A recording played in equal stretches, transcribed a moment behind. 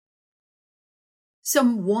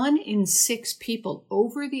Some 1 in 6 people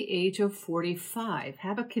over the age of 45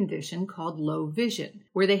 have a condition called low vision,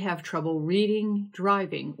 where they have trouble reading,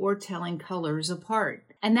 driving, or telling colors apart.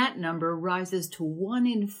 And that number rises to 1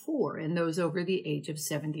 in 4 in those over the age of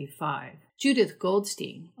 75. Judith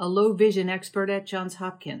Goldstein, a low vision expert at Johns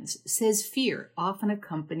Hopkins, says fear often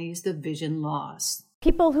accompanies the vision loss.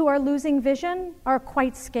 People who are losing vision are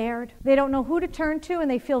quite scared. They don't know who to turn to and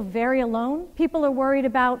they feel very alone. People are worried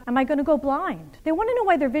about, am I going to go blind? They want to know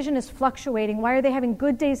why their vision is fluctuating. Why are they having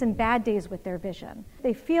good days and bad days with their vision?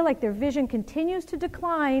 They feel like their vision continues to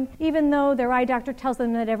decline even though their eye doctor tells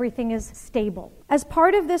them that everything is stable. As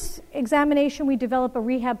part of this examination, we develop a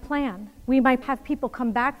rehab plan. We might have people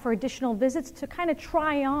come back for additional visits to kind of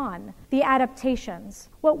try on the adaptations.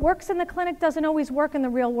 What works in the clinic doesn't always work in the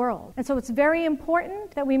real world. And so it's very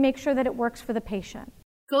important that we make sure that it works for the patient.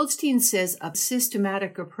 Goldstein says a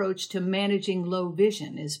systematic approach to managing low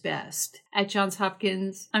vision is best. At Johns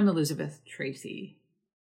Hopkins, I'm Elizabeth Tracey.